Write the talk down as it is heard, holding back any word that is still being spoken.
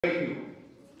you.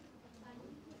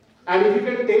 And if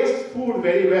you can taste food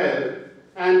very well,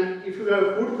 and if you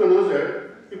are a food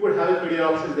connoisseur, you could have a career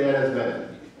option there as well.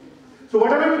 So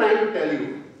what am I trying to tell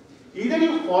you? Either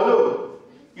you follow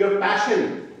your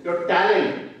passion, your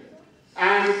talent,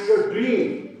 and your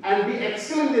dream, and be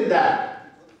excellent in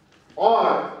that,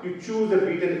 or you choose a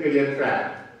beaten career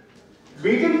track.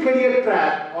 Beaten career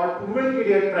track or proven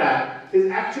career track is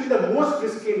actually the most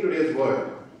risky in today's world.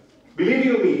 Believe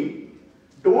you me,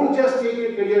 don't just take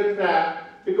a career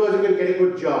track because you can get a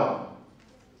good job.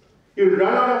 You'll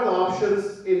run out of the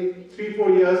options in 3, 4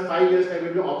 years, 5 years time,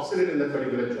 you'll be obsolete in that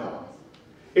particular job.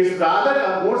 It's rather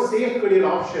a more safe career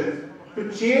option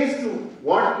to chase to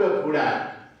what you're good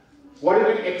at, what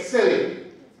you can excel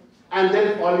in, and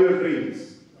then follow your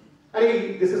dreams. I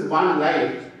mean, this is one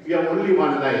life. We have only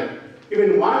one life. If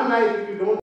in one life,